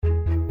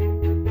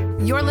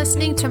You're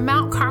listening to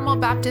Mount Carmel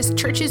Baptist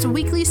Church's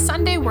weekly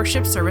Sunday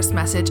worship service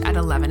message at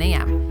 11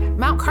 a.m.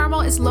 Mount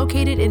Carmel is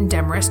located in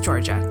Demarest,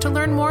 Georgia. To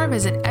learn more,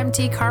 visit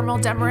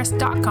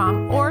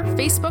mtcarmeldemarest.com or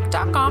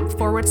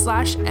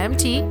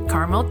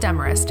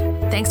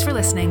facebook.com/mtcarmeldemarest. Thanks for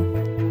listening.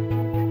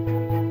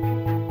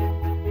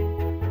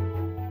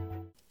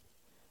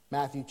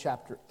 Matthew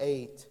chapter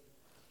 8,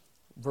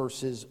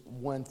 verses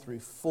 1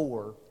 through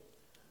 4.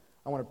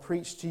 I want to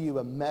preach to you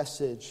a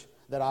message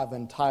that I've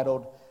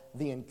entitled,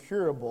 The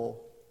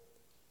Incurable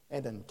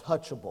and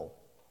Untouchable.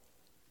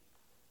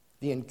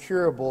 The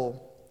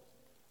Incurable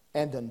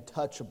and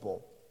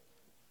Untouchable.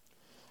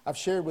 I've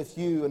shared with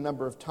you a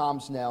number of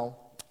times now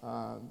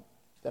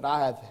that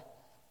I have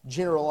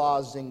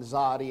generalized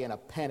anxiety and a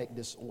panic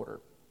disorder.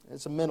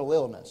 It's a mental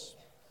illness.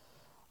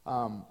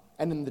 And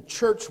in the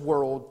church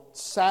world,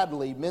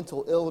 sadly,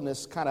 mental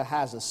illness kind of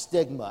has a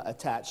stigma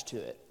attached to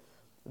it.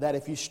 That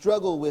if you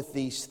struggle with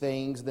these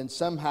things, then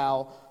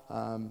somehow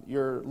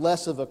you're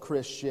less of a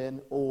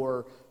Christian,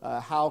 or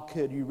how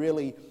could you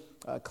really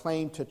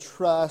claim to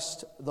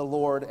trust the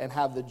Lord and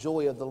have the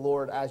joy of the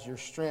Lord as your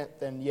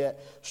strength, and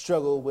yet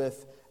struggle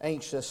with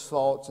anxious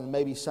thoughts and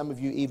maybe some of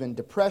you even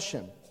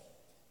depression.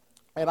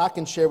 And I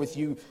can share with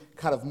you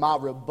kind of my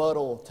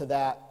rebuttal to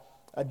that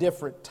a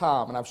different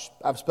time, and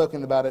I've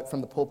spoken about it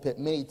from the pulpit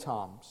many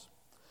times.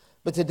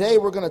 But today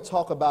we're going to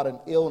talk about an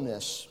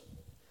illness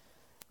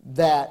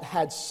that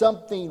had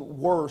something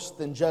worse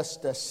than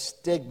just a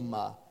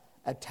stigma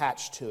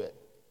attached to it.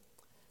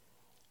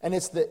 And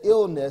it's the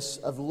illness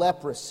of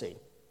leprosy.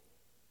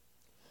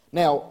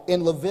 Now,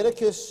 in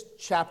Leviticus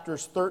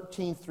chapters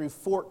 13 through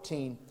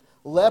 14,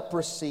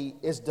 leprosy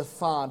is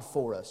defined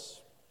for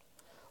us.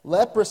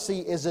 Leprosy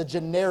is a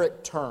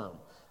generic term.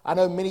 I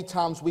know many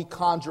times we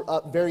conjure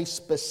up very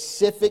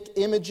specific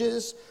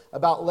images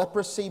about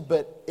leprosy,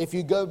 but if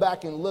you go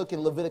back and look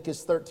in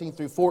Leviticus 13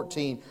 through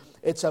 14,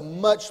 it's a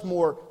much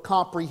more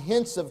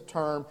comprehensive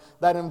term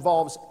that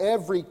involves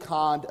every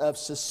kind of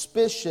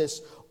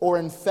suspicious or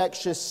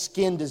infectious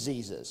skin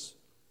diseases.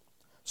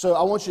 So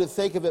I want you to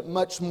think of it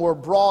much more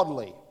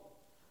broadly.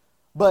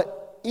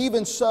 But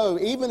even so,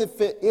 even if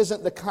it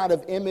isn't the kind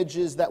of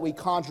images that we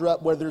conjure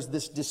up where there's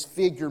this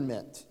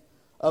disfigurement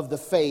of the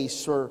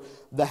face or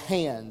the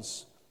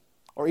hands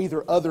or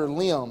either other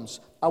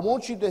limbs, I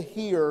want you to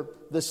hear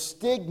the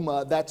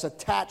stigma that's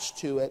attached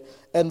to it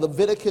in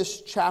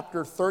Leviticus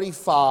chapter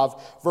 35,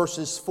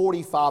 verses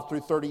 45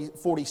 through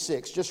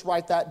 46. Just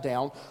write that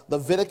down.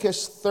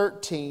 Leviticus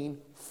 13,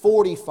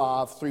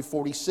 45 through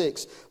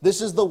 46.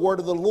 This is the word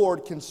of the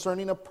Lord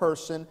concerning a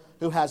person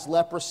who has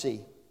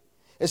leprosy.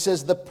 It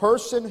says, the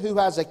person who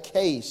has a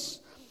case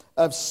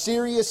of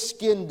serious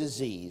skin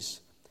disease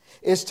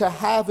is to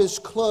have his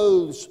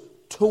clothes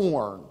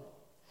torn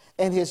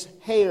and his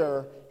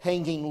hair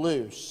hanging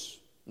loose.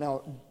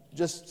 Now,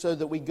 just so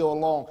that we go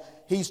along,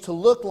 he's to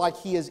look like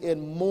he is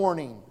in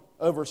mourning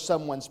over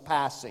someone's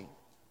passing,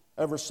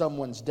 over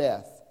someone's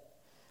death.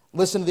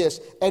 Listen to this.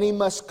 And he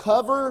must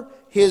cover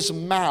his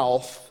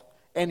mouth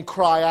and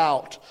cry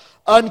out,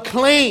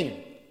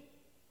 unclean,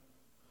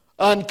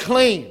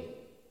 unclean.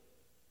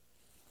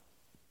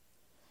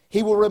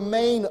 He will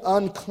remain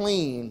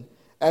unclean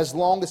as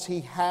long as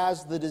he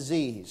has the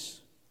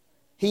disease.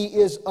 He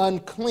is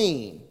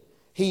unclean.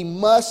 He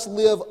must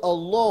live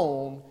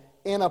alone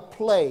in a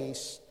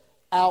place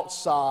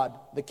outside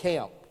the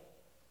camp.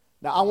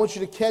 Now, I want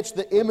you to catch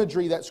the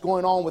imagery that's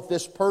going on with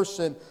this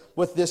person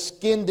with this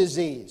skin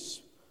disease.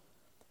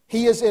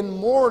 He is in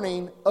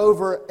mourning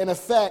over, in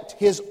effect,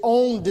 his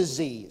own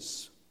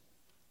disease.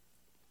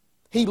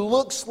 He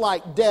looks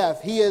like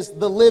death. He is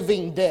the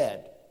living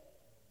dead,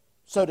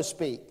 so to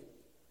speak.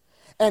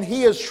 And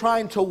he is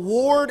trying to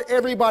ward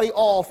everybody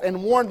off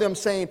and warn them,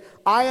 saying,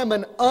 I am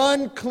an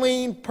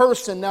unclean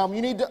person. Now,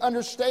 you need to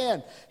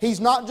understand, he's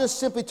not just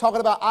simply talking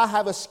about, I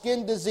have a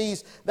skin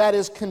disease that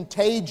is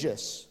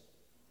contagious.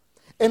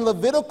 In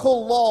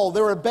Levitical law,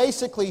 there are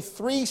basically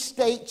three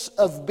states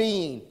of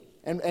being.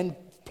 And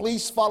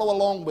please follow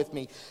along with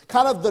me.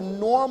 Kind of the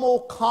normal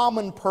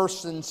common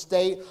person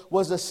state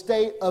was a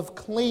state of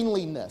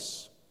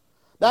cleanliness.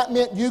 That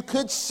meant you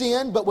could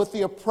sin, but with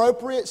the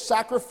appropriate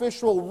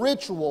sacrificial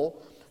ritual,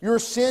 your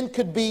sin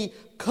could be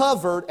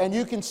covered and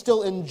you can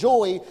still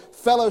enjoy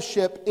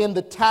fellowship in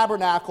the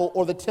tabernacle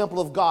or the temple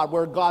of God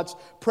where God's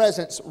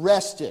presence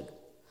rested.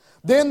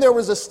 Then there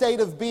was a state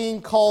of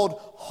being called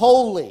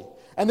holy.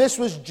 And this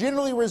was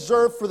generally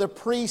reserved for the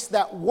priests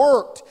that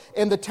worked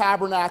in the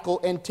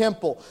tabernacle and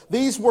temple.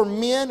 These were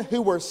men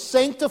who were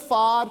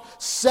sanctified,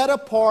 set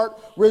apart,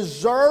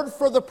 reserved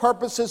for the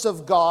purposes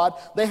of God.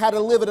 They had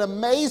to live an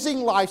amazing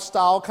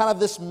lifestyle, kind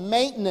of this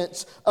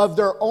maintenance of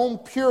their own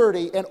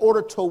purity in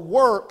order to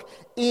work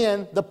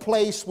in the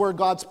place where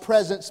God's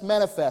presence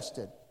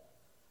manifested.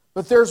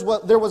 But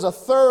there was a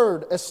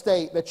third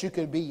estate that you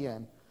could be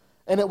in,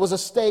 and it was a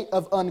state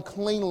of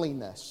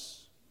uncleanliness.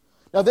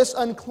 Now, this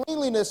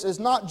uncleanliness is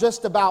not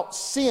just about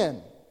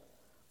sin.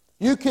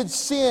 You could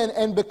sin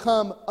and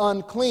become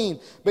unclean.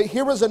 But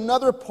here is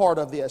another part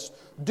of this.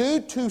 Due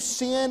to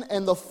sin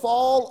and the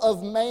fall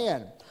of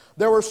man,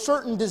 There were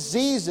certain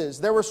diseases,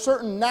 there were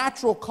certain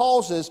natural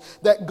causes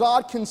that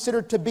God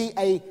considered to be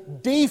a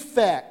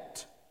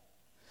defect.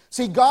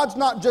 See, God's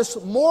not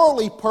just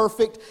morally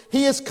perfect,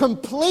 He is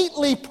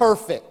completely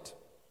perfect.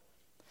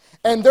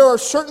 And there are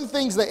certain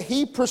things that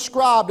He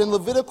prescribed in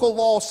Levitical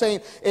law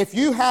saying, if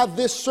you have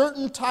this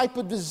certain type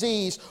of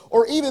disease,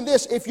 or even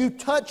this, if you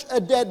touch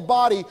a dead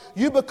body,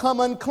 you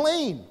become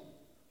unclean.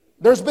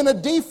 There's been a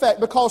defect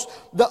because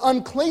the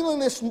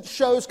uncleanliness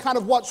shows kind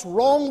of what's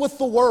wrong with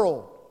the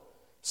world.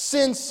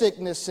 Sin,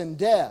 sickness, and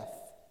death.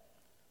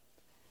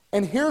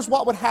 And here's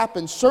what would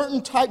happen.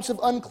 Certain types of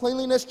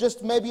uncleanliness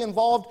just maybe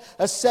involved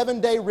a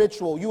 7-day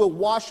ritual. You would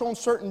wash on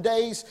certain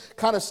days,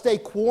 kind of stay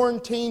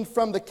quarantined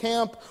from the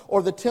camp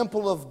or the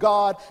temple of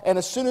God. And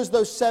as soon as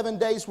those 7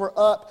 days were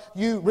up,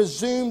 you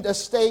resumed a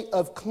state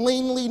of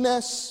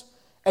cleanliness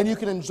and you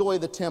can enjoy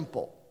the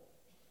temple.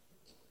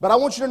 But I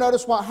want you to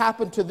notice what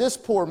happened to this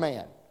poor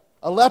man,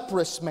 a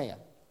leprous man.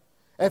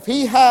 If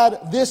he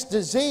had this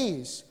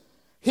disease,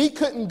 he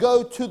couldn't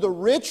go to the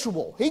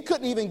ritual. He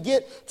couldn't even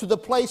get to the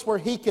place where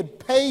he could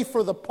pay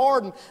for the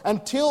pardon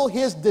until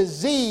his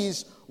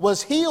disease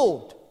was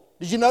healed.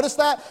 Did you notice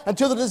that?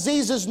 Until the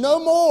disease is no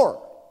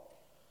more.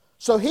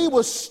 So he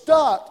was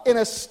stuck in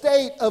a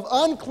state of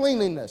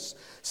uncleanliness,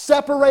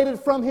 separated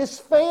from his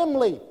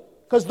family,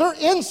 because they're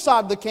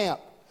inside the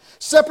camp.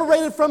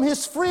 Separated from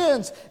his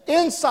friends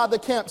inside the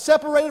camp.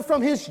 Separated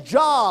from his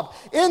job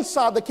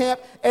inside the camp.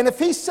 And if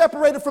he's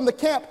separated from the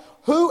camp,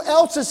 who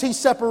else is he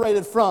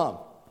separated from?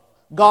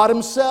 God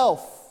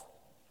Himself.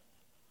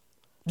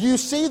 Do you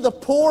see the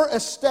poor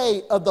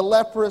estate of the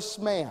leprous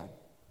man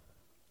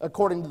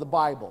according to the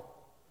Bible?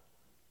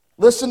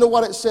 Listen to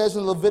what it says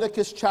in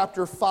Leviticus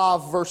chapter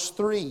 5 verse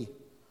 3.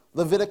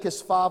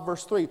 Leviticus 5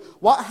 verse 3.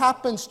 What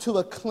happens to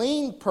a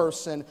clean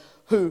person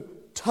who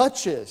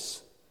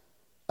touches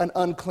an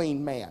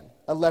unclean man,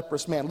 a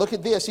leprous man? Look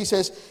at this. He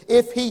says,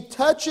 if he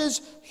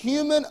touches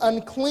human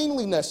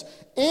uncleanliness,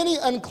 any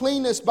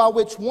uncleanness by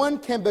which one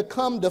can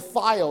become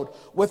defiled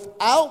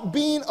without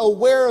being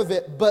aware of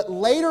it, but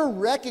later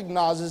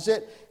recognizes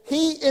it,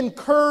 he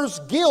incurs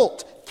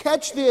guilt.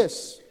 Catch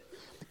this.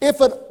 If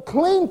a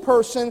clean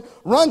person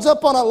runs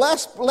up on a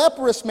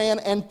leprous man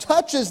and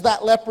touches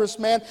that leprous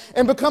man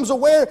and becomes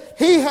aware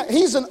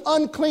he's an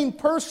unclean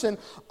person,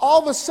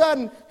 all of a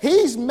sudden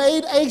he's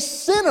made a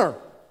sinner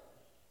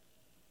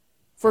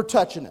for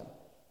touching him,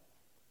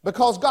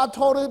 because God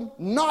told him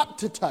not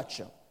to touch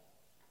him.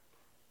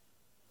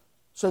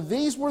 So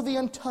these were the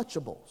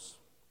untouchables.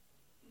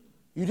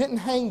 You didn't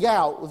hang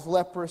out with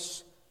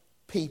leprous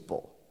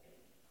people.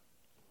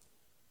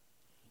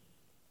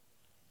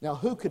 Now,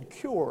 who could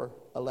cure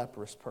a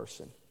leprous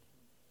person?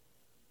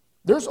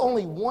 There's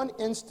only one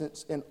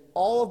instance in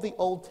all of the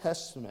Old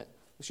Testament.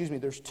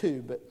 There's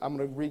two, but I'm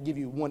going to give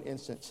you one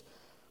instance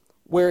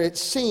where it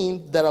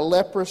seemed that a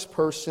leprous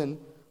person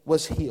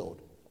was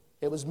healed.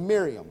 It was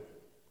Miriam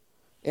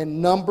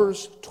in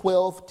Numbers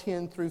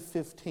 12:10 through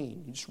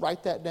 15. You just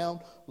write that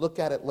down, look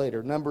at it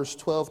later. Numbers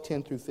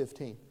 12:10 through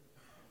 15.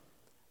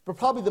 But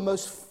probably the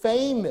most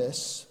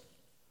famous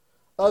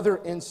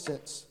other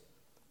instance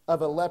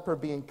of a leper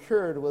being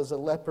cured was a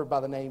leper by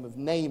the name of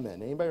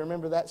Naaman. Anybody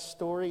remember that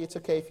story? It's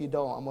okay if you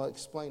don't. I'm going to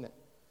explain it.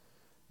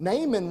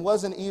 Naaman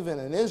wasn't even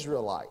an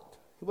Israelite.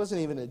 He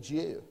wasn't even a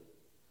Jew.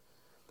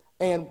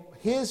 And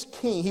his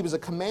king, he was a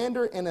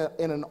commander in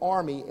an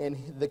army,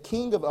 and the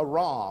king of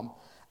Aram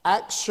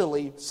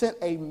actually sent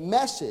a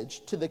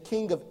message to the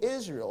king of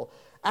Israel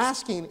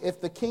asking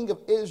if the king of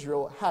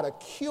Israel had a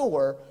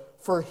cure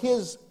for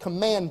his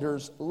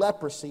commander's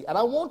leprosy. And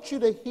I want you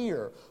to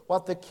hear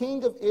what the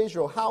king of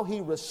Israel, how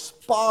he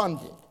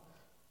responded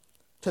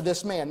to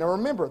this man. Now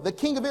remember, the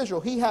king of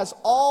Israel, he has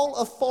all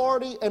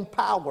authority and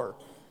power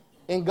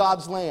in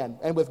God's land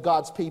and with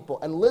God's people.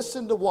 And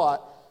listen to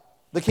what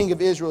the king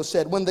of Israel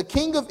said. When the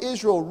king of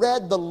Israel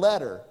read the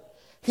letter,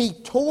 he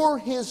tore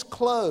his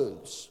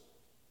clothes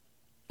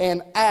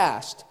and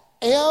asked,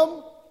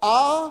 "Am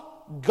I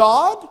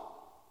God?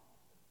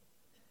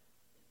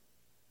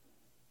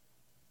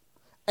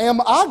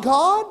 Am I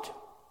God?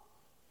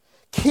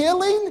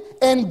 Killing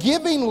and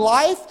giving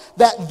life,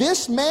 that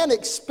this man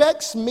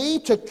expects me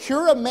to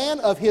cure a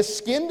man of his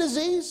skin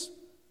disease?"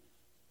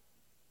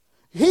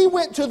 He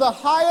went to the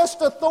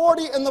highest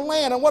authority in the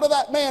land, and what did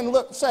that man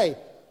say?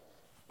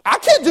 I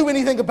can't do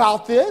anything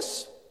about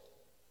this.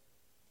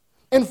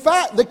 In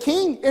fact, the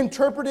king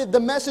interpreted the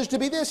message to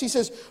be this. He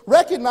says,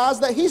 recognize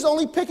that he's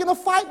only picking a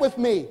fight with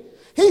me.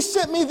 He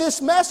sent me this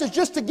message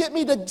just to get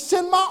me to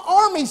send my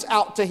armies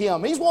out to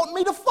him. He's wanting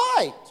me to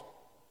fight.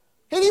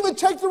 He didn't even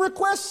take the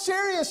request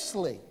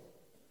seriously.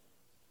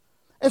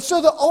 And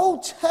so the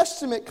Old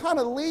Testament kind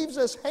of leaves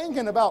us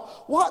hanging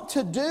about what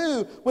to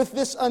do with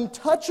this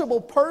untouchable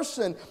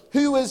person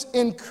who is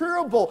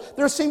incurable.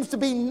 There seems to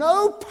be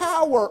no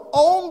power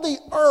on the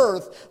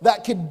earth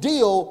that could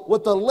deal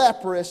with the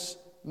leprous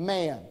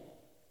man.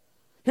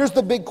 Here's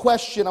the big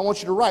question I want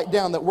you to write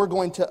down that we're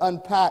going to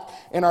unpack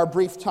in our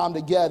brief time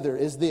together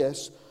is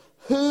this: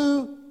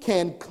 who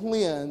can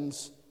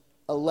cleanse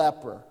a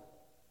leper?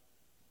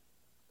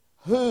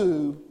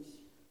 Who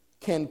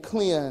can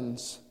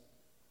cleanse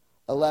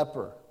a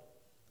leper.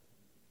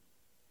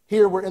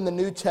 Here we're in the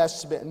New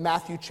Testament in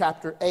Matthew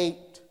chapter 8.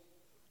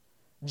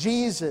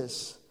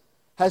 Jesus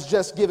has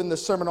just given the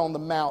Sermon on the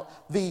Mount,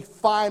 the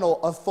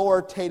final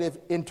authoritative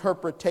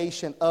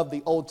interpretation of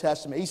the Old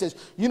Testament. He says,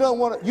 you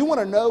want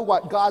to know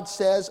what God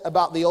says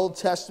about the Old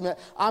Testament?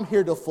 I'm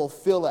here to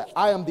fulfill it.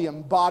 I am the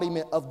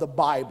embodiment of the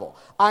Bible.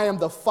 I am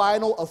the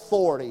final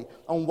authority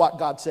on what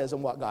God says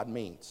and what God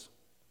means.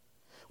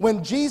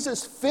 When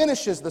Jesus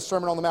finishes the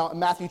Sermon on the Mount in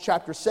Matthew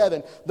chapter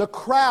 7, the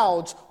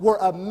crowds were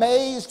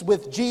amazed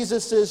with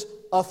Jesus'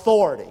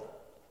 authority.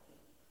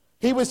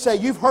 He would say,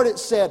 you've heard it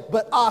said,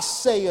 but I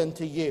say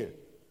unto you.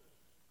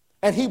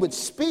 And he would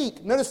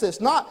speak, notice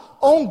this, not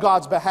on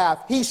God's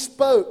behalf. He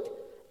spoke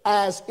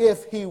as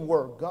if he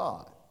were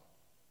God.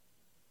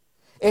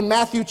 In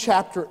Matthew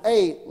chapter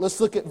 8,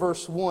 let's look at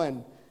verse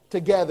 1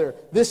 together.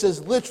 This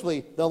is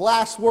literally the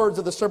last words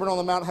of the Sermon on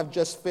the Mount have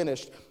just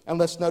finished. And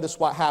let's notice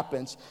what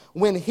happens.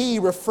 When he,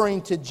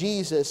 referring to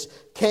Jesus,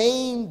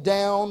 came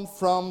down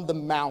from the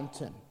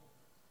mountain,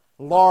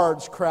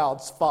 large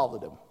crowds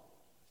followed him.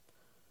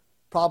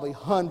 Probably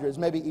hundreds,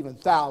 maybe even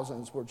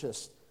thousands were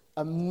just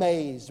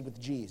amazed with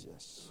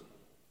Jesus.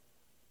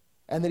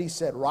 And then he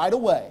said, right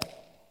away,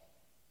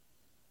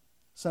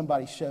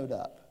 somebody showed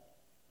up.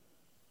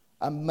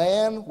 A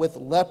man with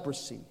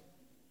leprosy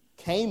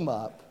came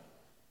up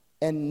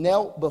and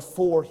knelt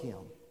before him,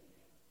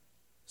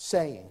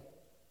 saying,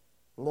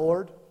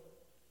 Lord,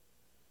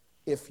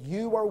 if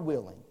you are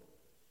willing,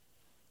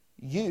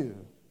 you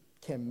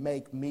can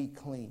make me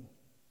clean.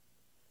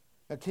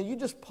 Now, can you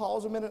just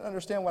pause a minute and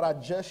understand what I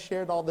just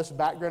shared, all this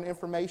background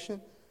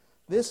information?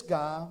 This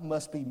guy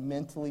must be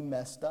mentally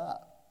messed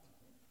up.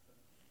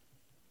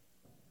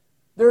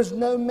 There's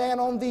no man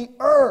on the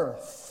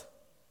earth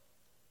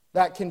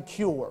that can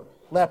cure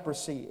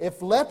leprosy.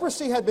 If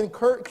leprosy had been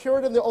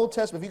cured in the Old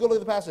Testament, if you go look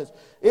at the passage,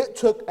 it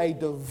took a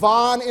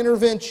divine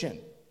intervention.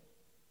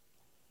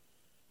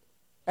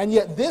 And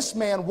yet this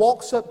man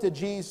walks up to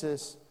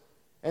Jesus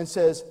and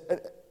says,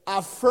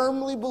 I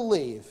firmly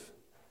believe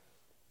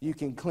you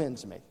can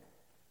cleanse me.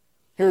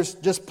 Here's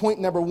just point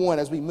number 1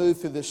 as we move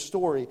through this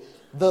story.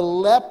 The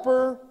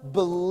leper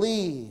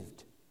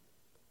believed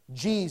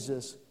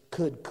Jesus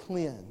could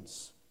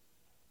cleanse.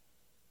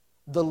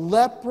 The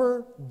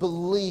leper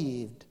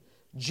believed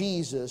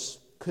Jesus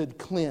could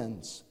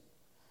cleanse.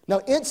 Now,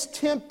 it's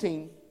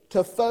tempting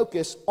to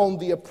focus on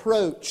the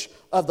approach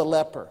of the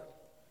leper.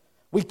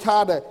 We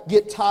kind of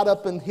get tied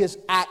up in his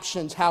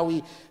actions, how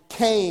he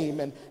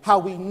came and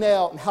how he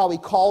knelt and how he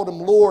called him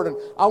Lord. And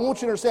I want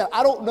you to understand,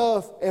 I don't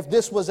know if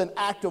this was an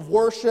act of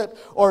worship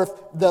or if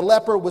the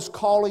leper was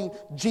calling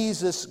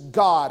Jesus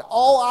God.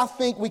 All I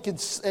think we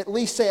could at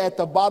least say at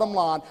the bottom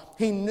line,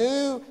 he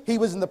knew he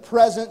was in the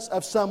presence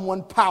of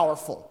someone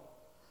powerful,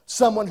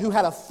 someone who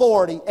had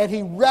authority, and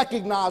he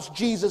recognized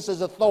Jesus'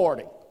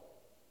 authority.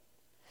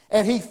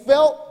 And he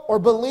felt or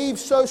believed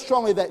so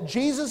strongly that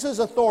Jesus'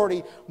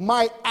 authority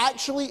might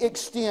actually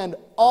extend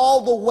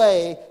all the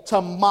way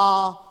to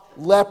my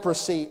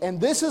leprosy.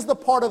 And this is the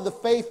part of the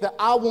faith that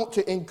I want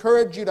to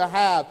encourage you to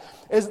have,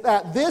 is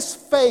that this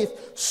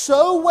faith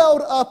so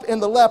welled up in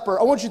the leper,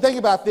 I want you to think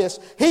about this,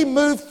 he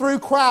moved through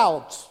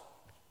crowds.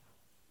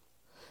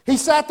 He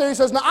sat there, he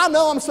says, now I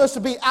know I'm supposed to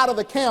be out of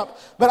the camp,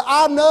 but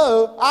I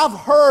know, I've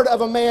heard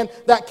of a man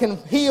that can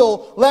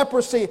heal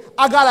leprosy.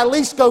 I got to at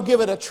least go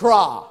give it a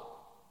try.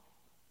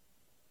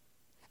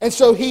 And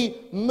so he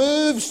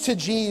moves to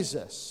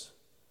Jesus.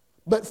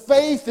 But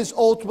faith is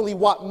ultimately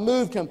what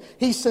moved him.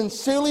 He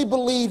sincerely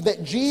believed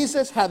that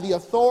Jesus had the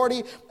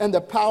authority and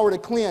the power to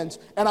cleanse.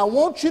 And I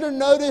want you to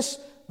notice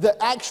the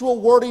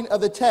actual wording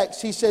of the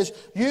text. He says,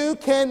 you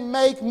can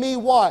make me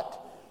what?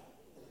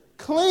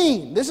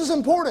 Clean. This is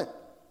important.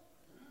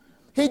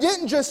 He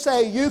didn't just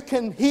say, you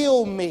can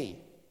heal me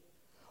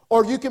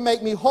or you can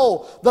make me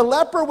whole. The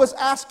leper was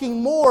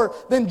asking more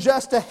than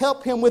just to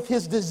help him with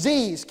his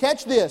disease.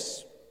 Catch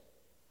this.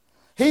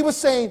 He was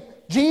saying,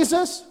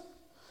 Jesus,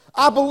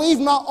 I believe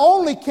not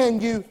only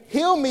can you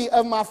heal me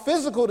of my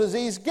physical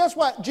disease, guess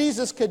what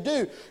Jesus could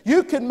do?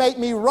 You could make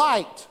me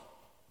right.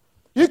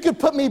 You could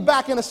put me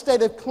back in a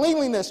state of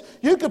cleanliness.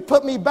 You could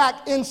put me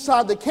back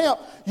inside the camp.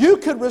 You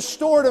could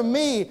restore to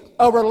me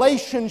a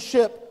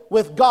relationship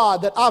with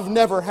God that I've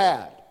never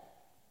had.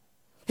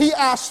 He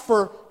asked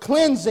for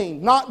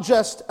cleansing, not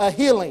just a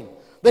healing.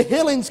 The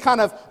healing's kind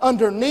of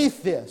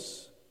underneath this.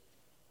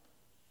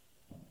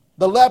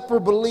 The leper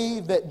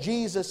believed that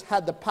Jesus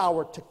had the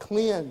power to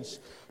cleanse,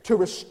 to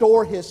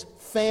restore his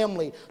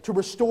family, to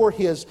restore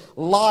his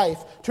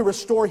life, to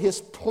restore his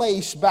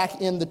place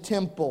back in the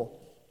temple.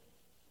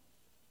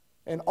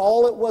 And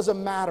all it was a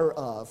matter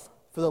of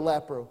for the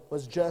leper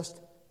was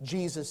just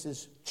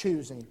Jesus'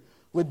 choosing.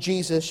 Would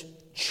Jesus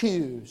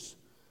choose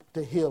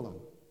to heal him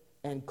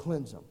and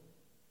cleanse him?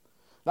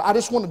 Now, I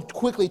just want to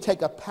quickly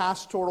take a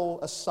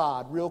pastoral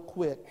aside real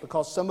quick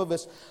because some of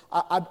us,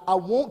 I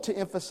want to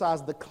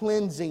emphasize the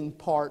cleansing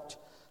part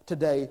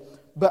today,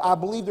 but I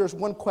believe there's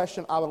one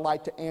question I would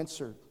like to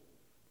answer,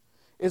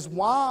 is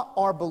why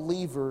are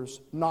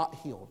believers not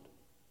healed?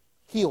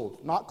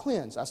 Healed, not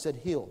cleansed. I said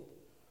healed.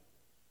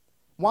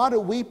 Why do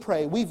we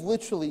pray? We've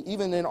literally,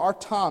 even in our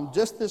time,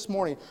 just this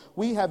morning,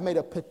 we have made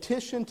a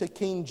petition to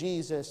King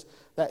Jesus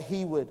that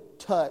he would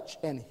touch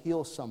and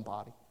heal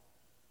somebody.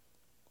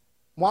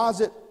 Why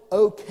is it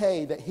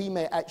okay that he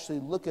may actually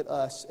look at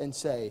us and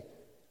say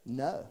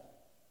no?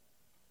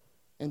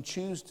 And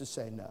choose to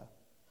say no.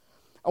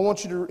 I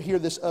want you to hear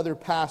this other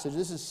passage.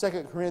 This is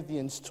 2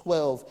 Corinthians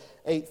 12,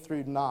 8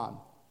 through 9.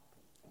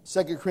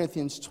 2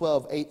 Corinthians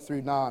 12, 8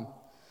 through 9.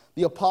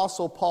 The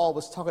Apostle Paul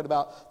was talking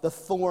about the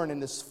thorn in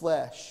his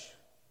flesh.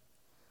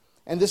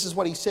 And this is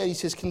what he said. He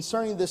says,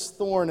 concerning this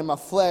thorn in my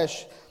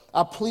flesh,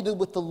 I pleaded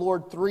with the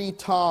Lord 3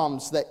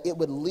 times that it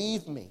would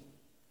leave me.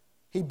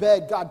 He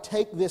begged, God,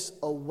 take this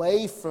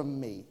away from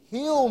me.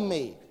 Heal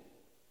me.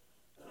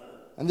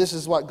 And this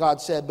is what God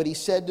said. But he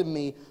said to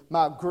me,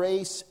 my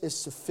grace is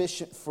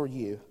sufficient for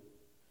you,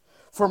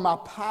 for my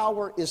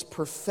power is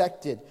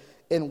perfected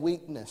in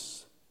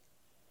weakness.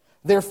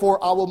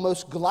 Therefore, I will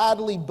most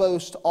gladly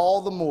boast all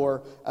the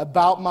more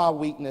about my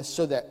weakness,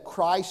 so that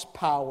Christ's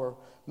power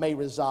may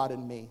reside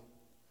in me.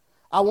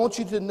 I want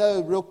you to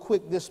know real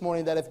quick this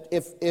morning that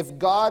if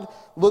God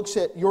looks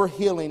at your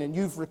healing and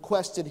you've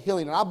requested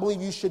healing, and I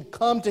believe you should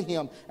come to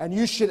him and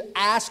you should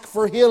ask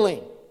for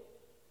healing.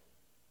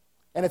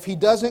 And if he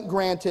doesn't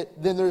grant it,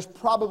 then there's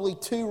probably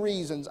 2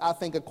 reasons, I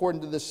think,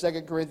 according to this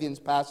 2 Corinthians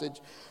passage.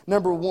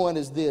 Number 1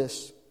 is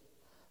this.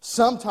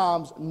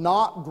 Sometimes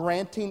not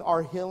granting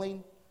our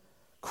healing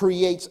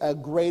creates a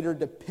greater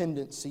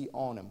dependency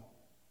on him.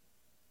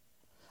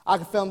 I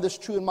have found this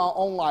true in my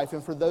own life,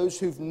 and for those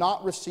who've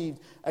not received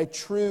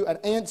an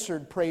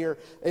answered prayer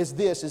is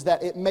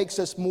that it makes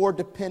us more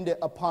dependent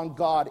upon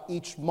God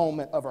each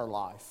moment of our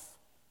life.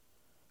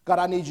 God,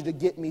 I need you to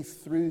get me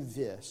through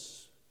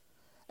this.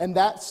 And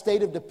that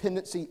state of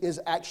dependency is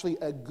actually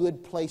a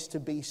good place to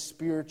be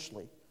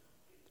spiritually.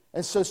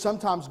 And so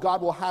sometimes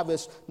God will have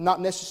us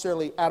not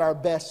necessarily at our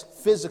best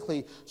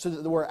physically so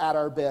that we're at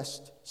our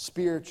best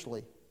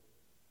spiritually.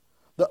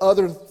 The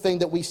other thing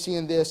that we see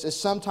in this is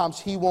sometimes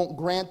he won't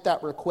grant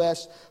that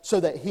request so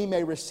that he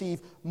may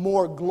receive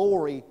more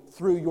glory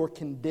through your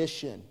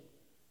condition.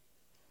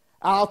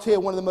 I'll tell you,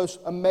 one of the most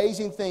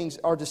amazing things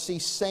are to see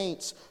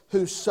saints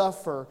who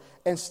suffer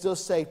and still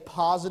stay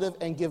positive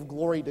and give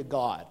glory to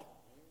God.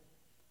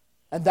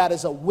 And that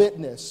is a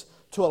witness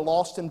to a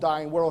lost and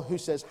dying world who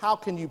says, how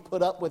can you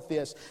put up with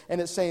this? And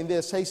it's saying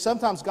this, hey,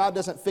 sometimes God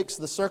doesn't fix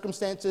the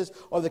circumstances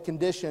or the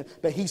condition,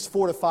 but he's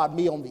fortified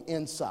me on the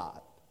inside.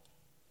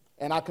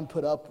 And I can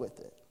put up with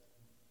it.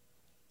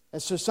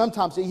 And so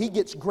sometimes he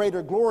gets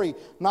greater glory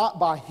not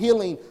by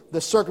healing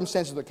the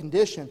circumstance of the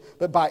condition,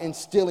 but by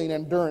instilling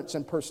endurance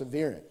and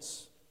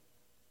perseverance.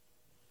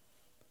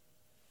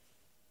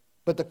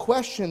 But the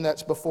question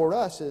that's before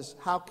us is,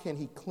 how can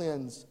he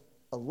cleanse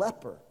a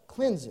leper?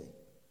 Cleansing.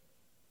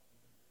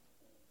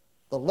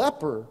 The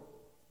leper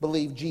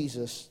believed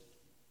Jesus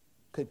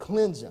could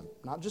cleanse him,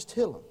 not just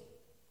heal him.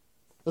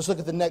 Let's look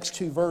at the next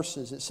 2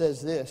 verses. It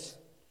says this.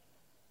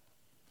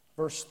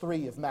 Verse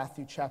 3 of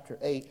Matthew chapter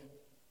 8.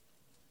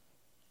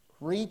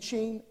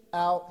 Reaching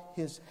out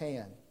his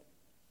hand.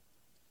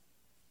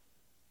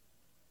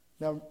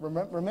 Now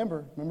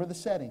remember the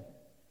setting.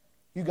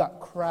 You got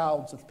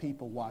crowds of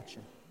people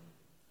watching.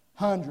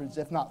 Hundreds,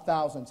 if not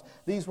thousands.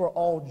 These were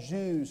all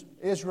Jews,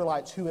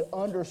 Israelites, who had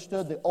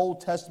understood the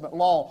Old Testament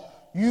law.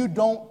 You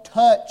don't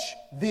touch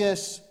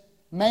this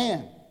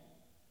man.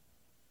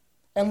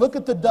 And look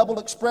at the double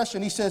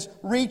expression. He says,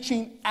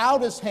 reaching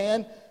out his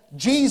hand,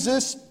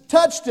 Jesus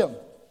touched him.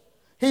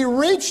 He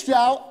reached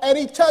out and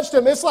he touched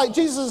him. It's like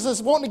Jesus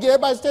is wanting to get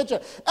everybody's attention.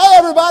 Hey,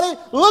 everybody,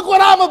 look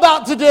what I'm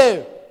about to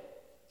do.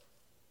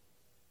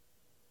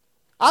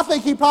 I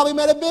think he probably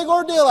made a big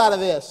ordeal out of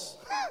this.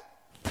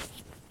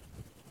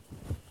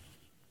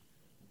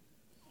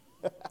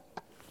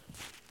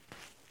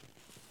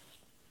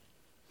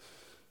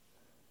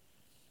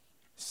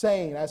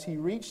 Saying, as he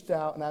reached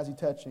out and as he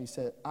touched him, he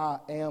said, I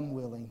am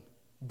willing,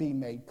 be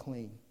made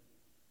clean.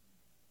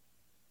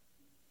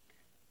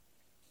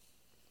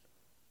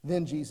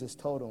 Then Jesus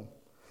told him,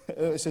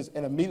 it says,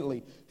 and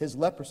immediately his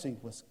leprosy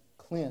was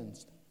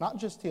cleansed. Not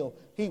just healed,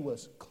 he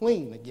was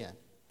clean again.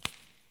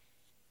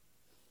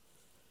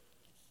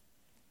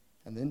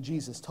 And then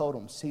Jesus told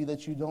him, see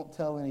that you don't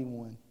tell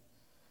anyone,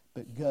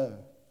 but go,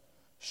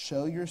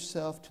 show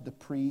yourself to the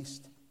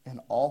priest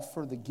and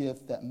offer the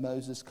gift that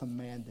Moses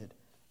commanded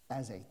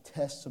as a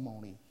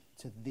testimony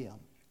to them.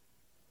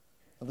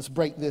 Now let's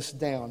break this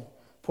down.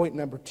 Point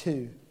number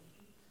 2.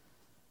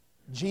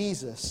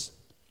 Jesus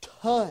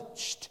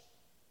touched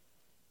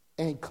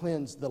and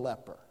cleansed the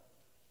leper.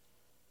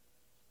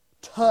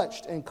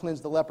 Touched and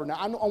cleansed the leper. Now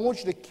I want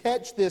you to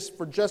catch this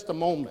for just a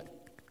moment.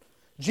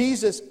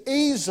 Jesus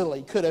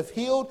easily could have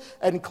healed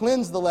and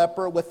cleansed the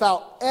leper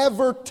without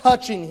ever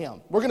touching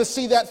him. We're going to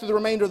see that through the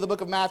remainder of the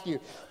book of Matthew.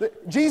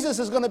 Jesus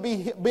is going to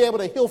be able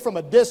to heal from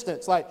a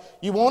distance. Like,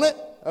 you want it?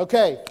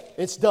 Okay,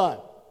 it's done.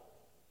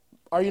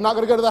 Are you not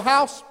going to go to the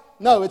house?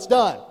 No, it's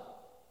done.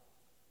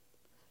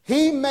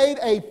 He made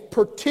a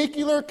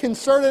particular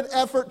concerted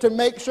effort to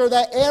make sure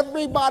that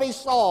everybody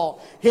saw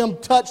him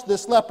touch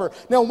this leper.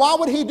 Now, why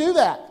would he do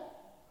that?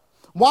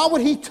 Why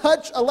would he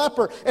touch a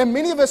leper? And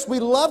many of us, we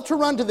love to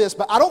run to this,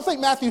 but I don't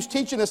think Matthew's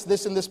teaching us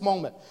this in this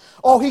moment.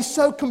 Oh, he's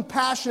so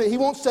compassionate. He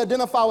wants to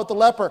identify with the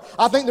leper.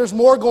 I think there's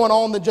more going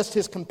on than just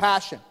his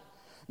compassion.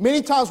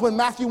 Many times when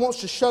Matthew wants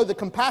to show the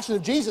compassion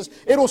of Jesus,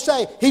 it'll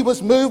say he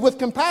was moved with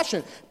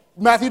compassion.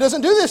 Matthew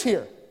doesn't do this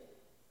here.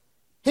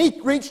 He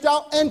reached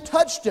out and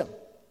touched him.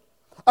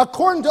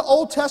 According to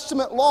Old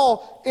Testament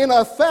law, in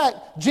effect,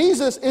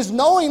 Jesus is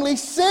knowingly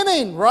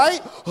sinning,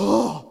 right?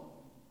 Oh.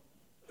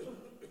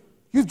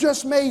 You've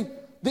just made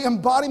the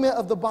embodiment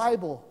of the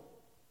Bible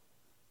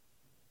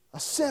a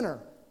sinner.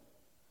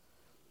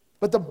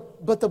 But the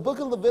book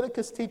of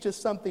Leviticus teaches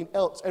something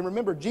else. And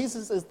remember,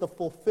 Jesus is the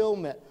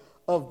fulfillment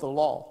of the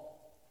law.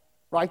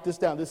 Write this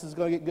down. This is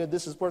going to get good.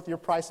 This is worth your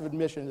price of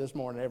admission this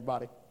morning,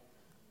 everybody.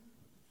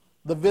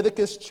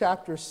 Leviticus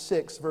chapter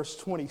 6, verse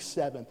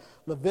 27.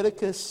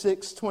 Leviticus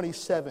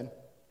 6:27.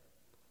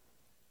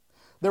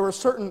 There were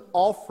certain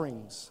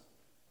offerings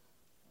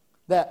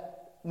that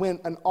when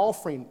an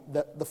offering,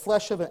 the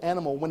flesh of an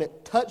animal, when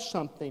it touched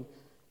something,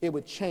 it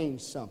would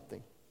change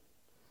something.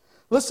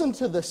 Listen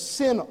to the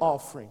sin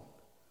offering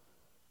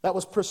that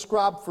was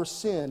prescribed for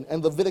sin.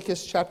 In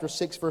Leviticus chapter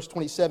 6, verse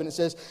 27, it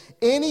says,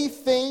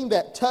 anything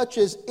that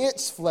touches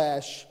its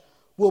flesh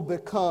will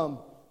become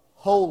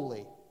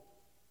holy.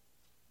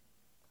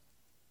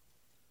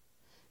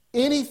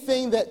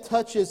 Anything that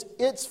touches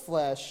its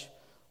flesh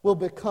will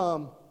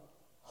become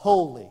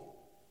holy.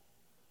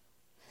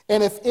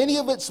 And if any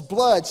of its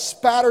blood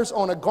spatters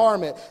on a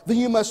garment, then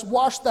you must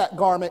wash that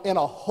garment in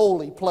a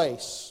holy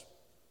place.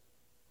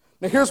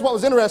 Now here's what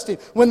was interesting.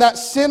 When that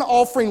sin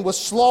offering was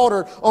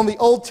slaughtered on the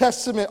Old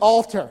Testament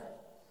altar,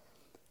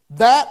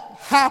 that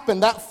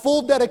happened, that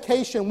full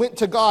dedication went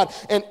to God.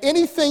 And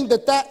anything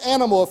that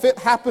animal, if it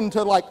happened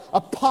to like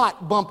a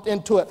pot bumped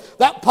into it,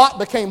 that pot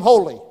became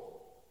holy.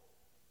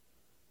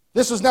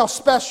 This was now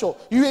special.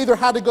 You either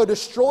had to go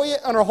destroy it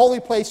in a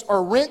holy place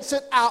or rinse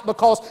it out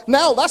because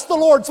now that's the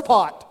Lord's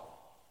pot.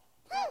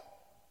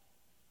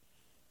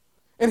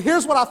 And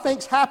here's what I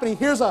think's happening.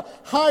 Here's a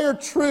higher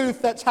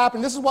truth that's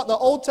happening. This is what the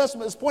Old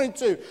Testament is pointing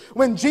to.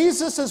 When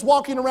Jesus is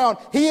walking around,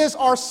 he is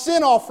our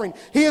sin offering.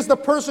 He is the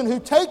person who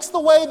takes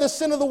away the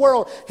sin of the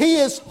world. He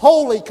is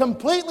holy,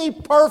 completely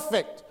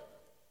perfect.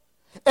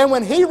 And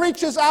when he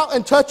reaches out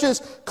and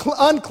touches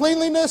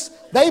uncleanliness,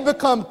 they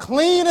become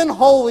clean and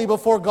holy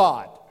before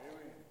God.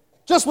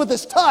 Just with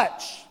his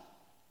touch.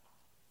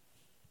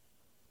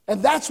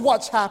 And that's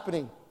what's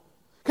happening.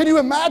 Can you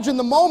imagine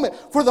the moment?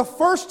 For the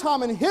first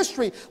time in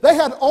history, they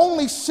had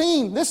only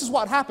seen, this is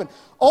what happened,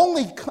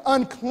 only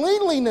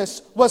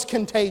uncleanliness was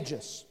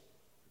contagious.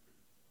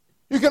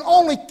 You can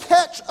only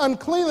catch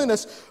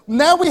uncleanliness.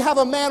 Now we have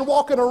a man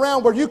walking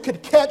around where you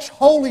could catch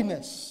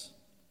holiness.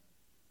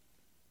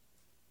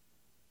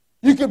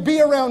 You could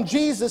be around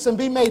Jesus and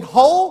be made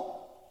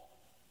whole?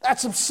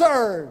 That's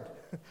absurd.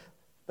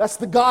 That's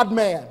the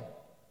God-man.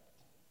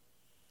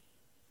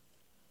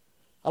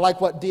 I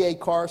like what D.A.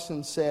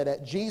 Carson said,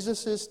 at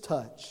Jesus'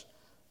 touch,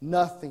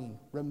 nothing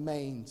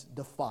remains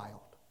defiled.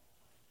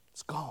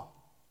 It's gone.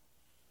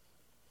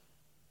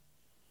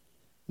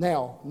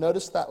 Now,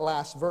 notice that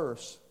last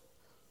verse.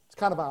 It's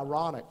kind of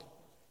ironic.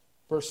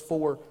 Verse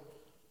 4.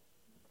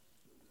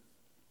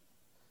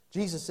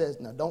 Jesus says,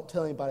 no, don't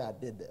tell anybody I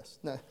did this.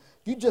 No,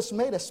 you just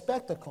made a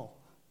spectacle.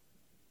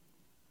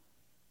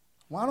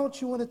 Why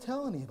don't you want to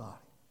tell anybody?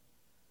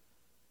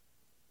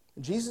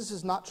 Jesus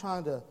is not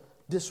trying to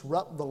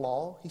disrupt the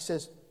law. He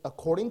says,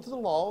 according to the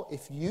law,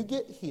 if you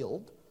get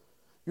healed,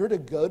 you're to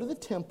go to the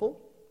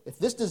temple. If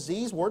this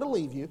disease were to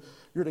leave you,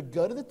 you're to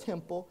go to the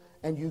temple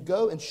and you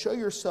go and show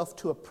yourself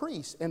to a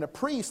priest. And a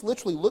priest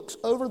literally looks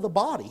over the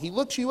body. He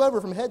looks you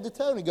over from head to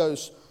toe and he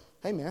goes,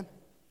 hey man,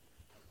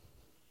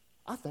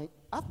 I think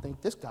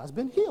this guy's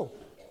been healed.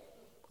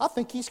 I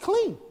think he's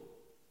clean.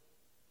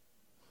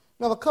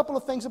 Now, a couple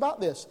of things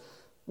about this.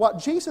 What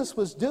Jesus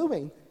was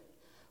doing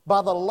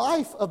by the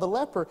life of the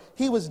leper,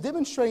 he was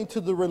demonstrating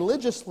to the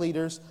religious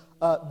leaders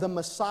the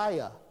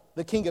Messiah,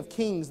 the King of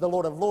Kings, the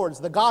Lord of Lords,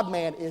 the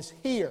God-man is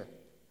here.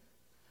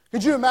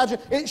 Could you imagine?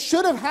 It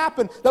should have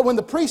happened that when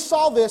the priests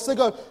saw this, they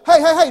go,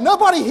 hey,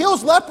 nobody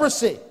heals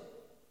leprosy.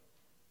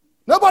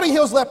 Nobody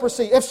heals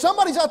leprosy. If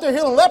somebody's out there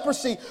healing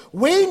leprosy,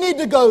 we need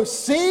to go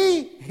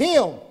see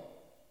him.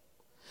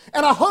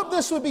 And I hope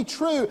this would be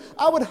true.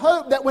 I would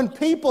hope that when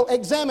people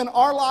examine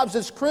our lives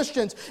as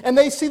Christians and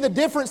they see the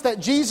difference that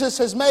Jesus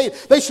has made,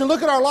 they should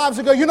look at our lives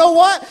and go, you know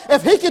what?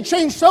 If he could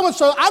change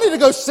so-and-so, I need to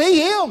go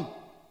see him.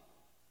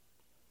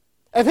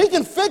 If he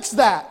can fix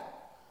that,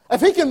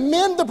 if he can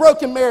mend the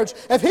broken marriage,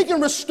 if he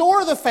can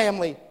restore the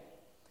family,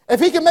 if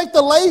he can make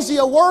the lazy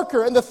a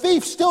worker and the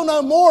thief still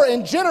no more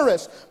and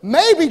generous,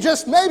 maybe,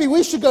 just maybe,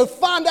 we should go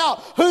find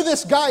out who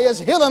this guy is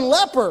healing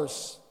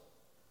lepers.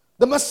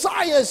 The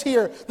Messiah is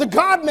here. The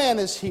God-man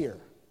is here.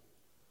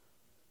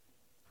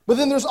 But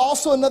then there's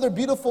also another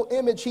beautiful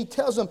image. He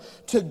tells them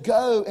to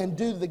go and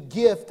do the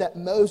gift that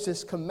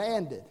Moses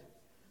commanded.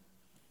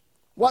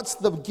 What's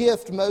the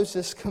gift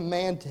Moses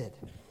commanded?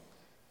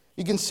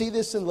 You can see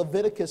this in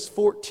Leviticus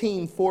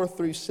 14, 4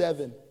 through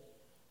 7.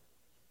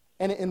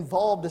 And it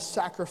involved a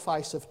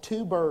sacrifice of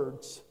 2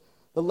 birds.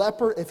 The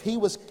leper, if he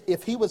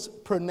was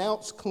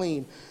pronounced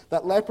clean,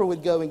 that leper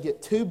would go and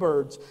get 2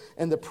 birds,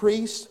 and the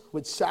priest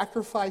would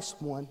sacrifice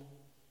one,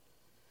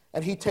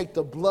 and he'd take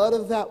the blood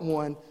of that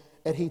one,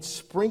 and he'd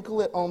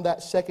sprinkle it on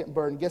that second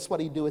bird. And guess what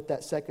he'd do with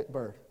that second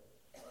bird?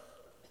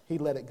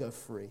 He'd let it go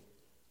free.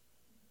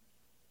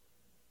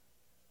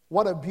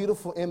 What a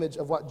beautiful image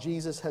of what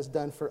Jesus has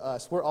done for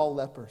us. We're all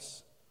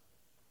lepers.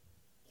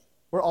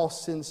 We're all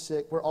sin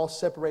sick. We're all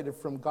separated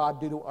from God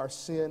due to our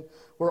sin.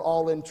 We're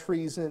all in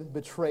treason,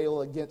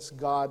 betrayal against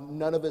God.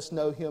 None of us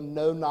know Him.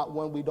 No, not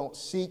one. We don't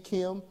seek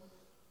Him.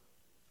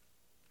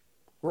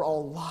 We're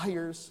all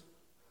liars.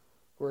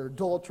 We're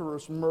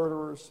adulterers,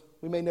 murderers.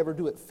 We may never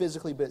do it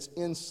physically, but it's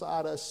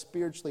inside us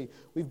spiritually.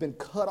 We've been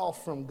cut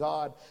off from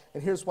God.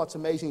 And here's what's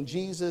amazing.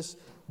 Jesus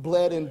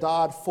bled and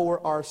died for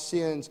our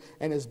sins,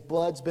 and His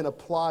blood's been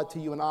applied to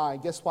you and I.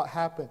 And guess what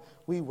happened?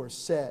 We were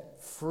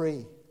set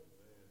free.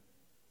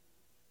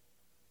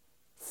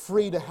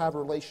 Free to have a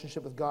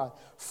relationship with God.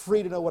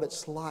 Free to know what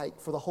it's like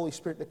for the Holy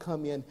Spirit to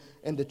come in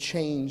and to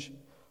change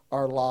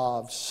our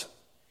lives.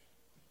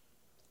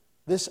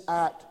 This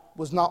act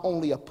was not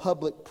only a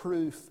public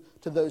proof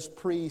to those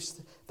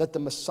priests that the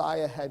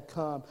Messiah had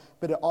come,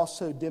 but it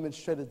also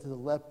demonstrated to the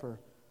leper,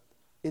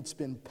 it's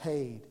been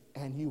paid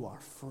and you are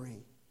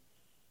free.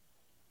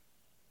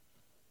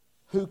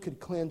 Who could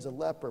cleanse a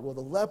leper? Well,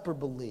 the leper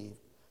believed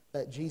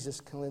that Jesus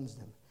cleansed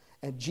him.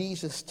 And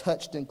Jesus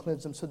touched and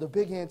cleansed him. So the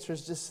big answer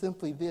is just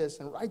simply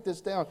this, and write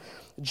this down.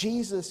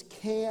 Jesus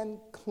can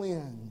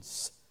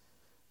cleanse.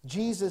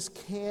 Jesus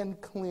can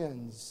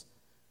cleanse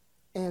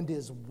and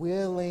is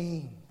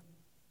willing.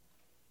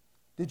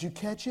 Did you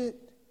catch it?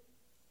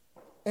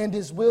 And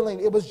is willing.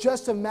 It was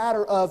just a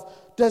matter of,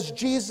 does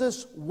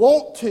Jesus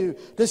want to?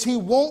 Does He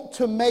want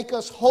to make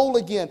us whole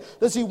again?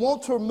 Does He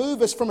want to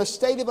remove us from a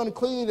state of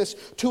uncleanness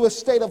to a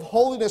state of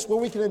holiness where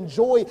we can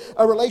enjoy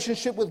a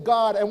relationship with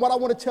God? And what I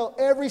want to tell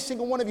every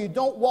single one of you,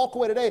 don't walk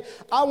away today.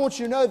 I want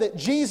you to know that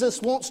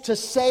Jesus wants to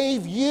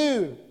save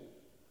you.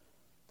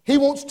 He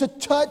wants to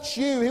touch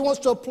you. He wants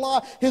to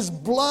apply His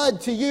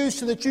blood to you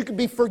so that you can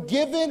be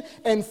forgiven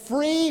and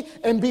free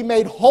and be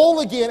made whole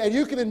again, and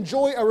you can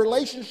enjoy a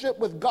relationship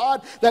with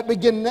God that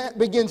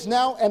begins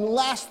now and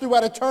lasts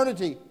throughout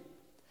eternity.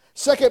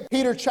 2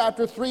 Peter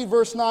chapter 3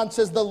 verse 9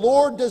 says, "The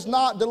Lord does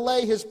not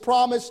delay His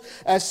promise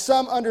as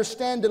some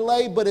understand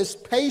delay, but is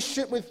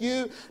patient with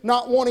you,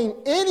 not wanting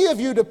any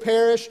of you to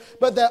perish,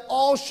 but that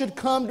all should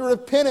come to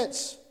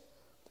repentance."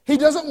 He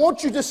doesn't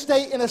want you to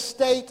stay in a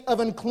state of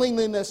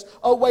uncleanliness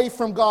away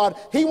from God.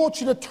 He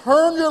wants you to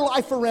turn your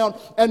life around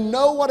and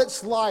know what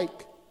it's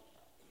like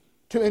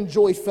to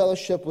enjoy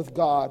fellowship with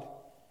God.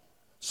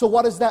 So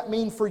what does that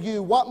mean for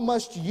you? What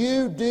must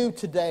you do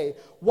today?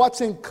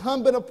 What's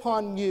incumbent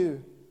upon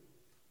you?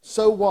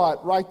 So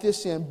what? Write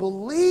this in.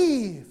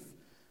 Believe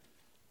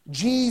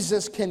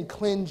Jesus can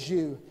cleanse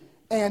you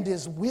and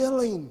is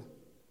willing.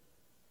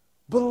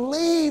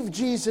 Believe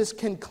Jesus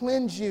can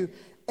cleanse you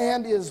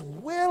and is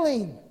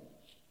willing.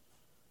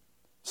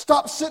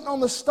 Stop sitting on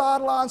the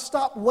sideline.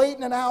 Stop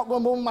waiting it out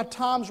when my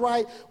time's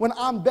right, when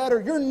I'm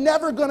better. You're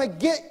never going to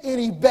get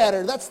any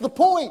better. That's the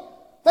point.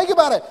 Think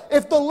about it.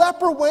 If the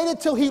leper waited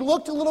till he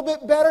looked a little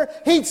bit better,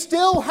 he'd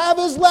still have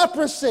his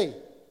leprosy.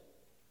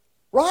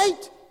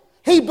 Right?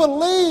 He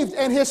believed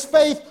and his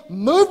faith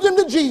moved him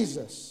to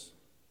Jesus.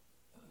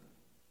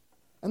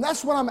 And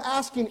that's what I'm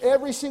asking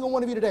every single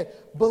one of you today.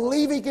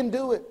 Believe He can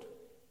do it.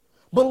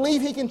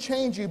 Believe He can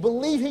change you.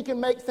 Believe He can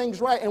make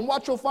things right. And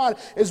what you'll find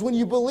is when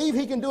you believe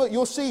He can do it,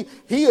 you'll see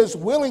He is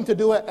willing to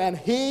do it, and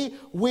He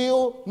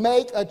will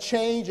make a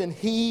change, and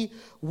He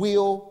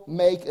will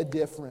make a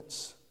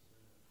difference.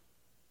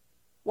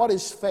 What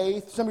is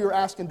faith? Some of you are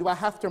asking, do I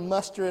have to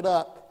muster it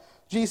up?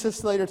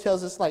 Jesus later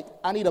tells us,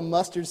 I need a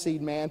mustard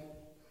seed, man.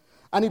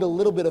 I need a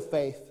little bit of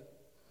faith.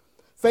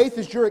 Faith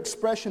is your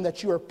expression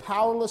that you are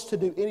powerless to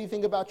do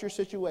anything about your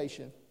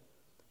situation,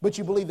 but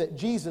you believe that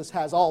Jesus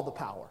has all the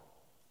power.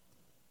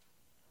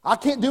 I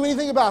can't do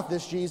anything about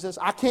this, Jesus.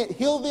 I can't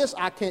heal this.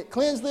 I can't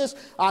cleanse this.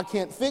 I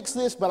can't fix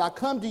this. But I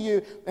come to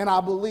you and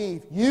I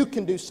believe you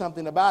can do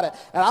something about it.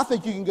 And I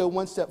think you can go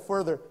one step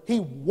further. He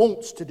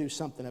wants to do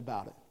something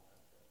about it.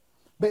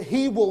 But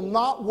He will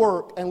not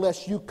work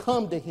unless you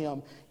come to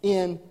Him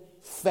in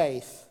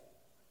faith.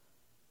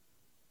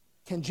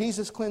 Can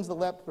Jesus cleanse the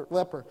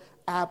leper?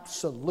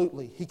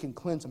 Absolutely. He can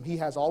cleanse him. He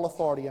has all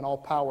authority and all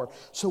power.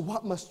 So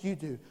what must you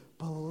do?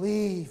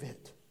 Believe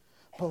it.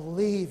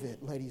 Believe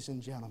it, ladies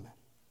and gentlemen.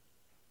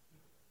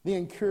 The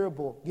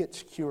incurable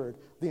gets cured.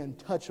 The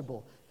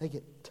untouchable, they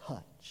get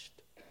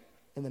touched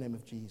in the name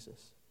of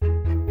Jesus.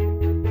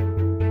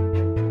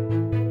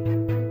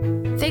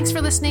 Thanks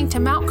for listening to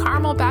Mount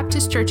Carmel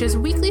Baptist Church's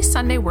weekly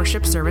Sunday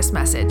worship service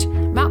message.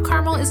 Mount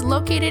Carmel is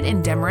located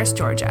in Demarest,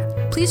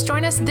 Georgia. Please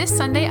join us this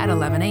Sunday at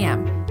 11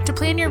 a.m. To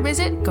plan your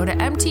visit, go to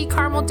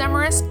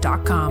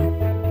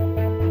mtcarmeldemarest.com.